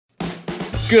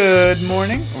Good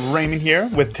morning, Raymond here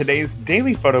with today's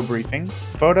daily photo briefing,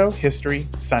 Photo History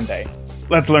Sunday.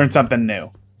 Let's learn something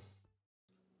new.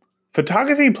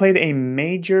 Photography played a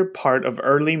major part of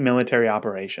early military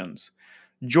operations.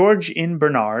 George N.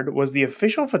 Bernard was the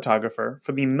official photographer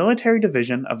for the Military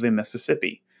Division of the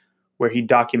Mississippi, where he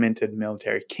documented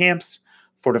military camps,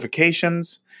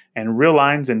 fortifications, and real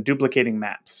lines and duplicating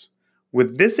maps.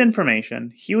 With this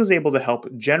information, he was able to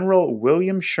help General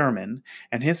William Sherman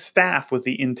and his staff with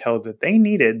the intel that they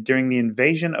needed during the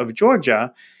invasion of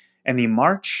Georgia and the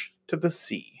March to the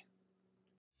Sea.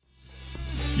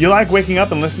 You like waking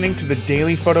up and listening to the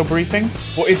daily photo briefing?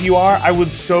 Well, if you are, I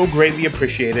would so greatly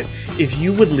appreciate it if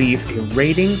you would leave a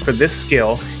rating for this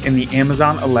skill in the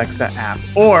Amazon Alexa app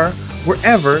or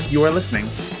wherever you are listening.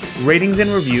 Ratings and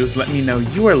reviews let me know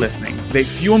you are listening. They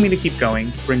fuel me to keep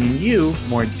going, bringing you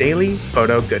more daily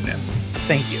photo goodness.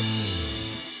 Thank you.